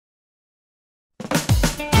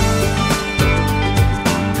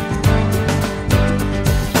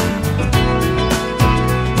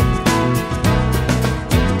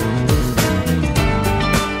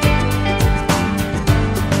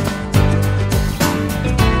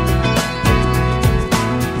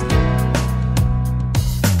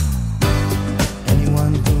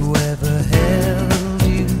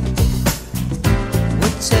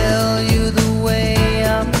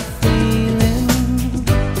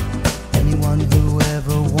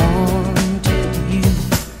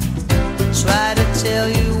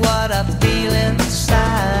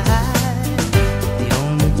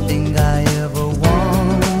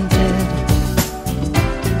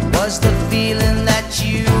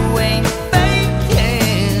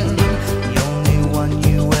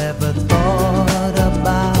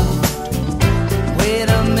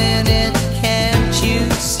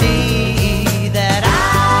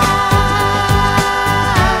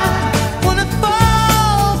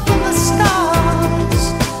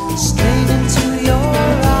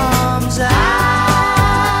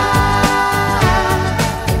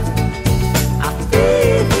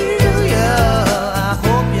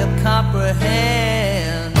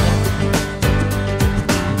comprehend.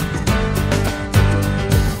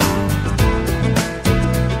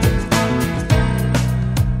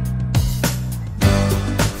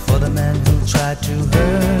 For the man who tried to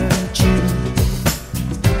hurt you,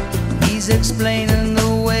 he's explaining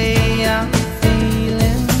the way I'm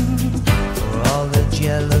feeling. For all the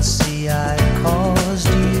jealousy I caused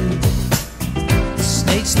you, the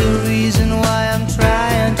snake's the reason why I'm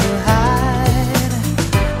trying to hide.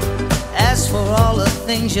 As for all the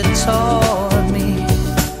things you taught me,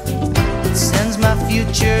 it sends my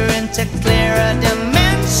future into clearer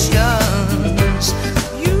dimensions.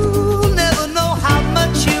 You'll never know how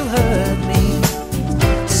much you hurt me.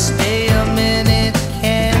 Stay a minute,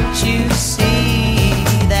 can't you see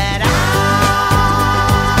that I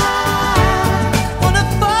wanna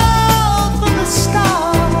fall from the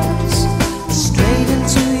stars straight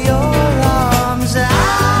into your arms?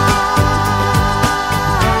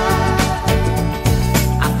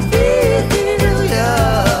 I feel ya,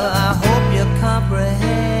 I hope you comprehend.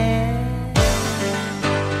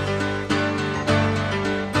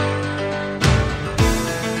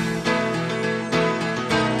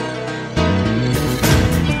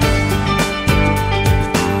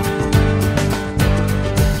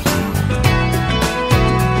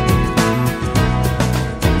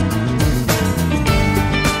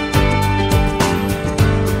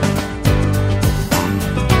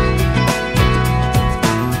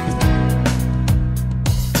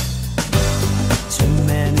 Too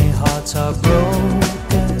many hearts are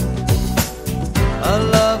broken. A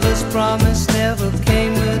lover's promise never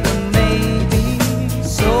came with a maybe.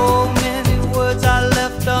 So many words I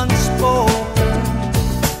left unspoken.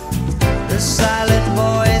 The silent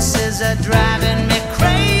voices are driving me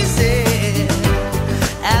crazy.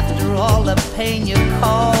 After all the pain you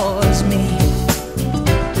caused me,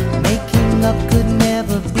 making up could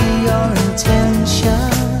never be your intention.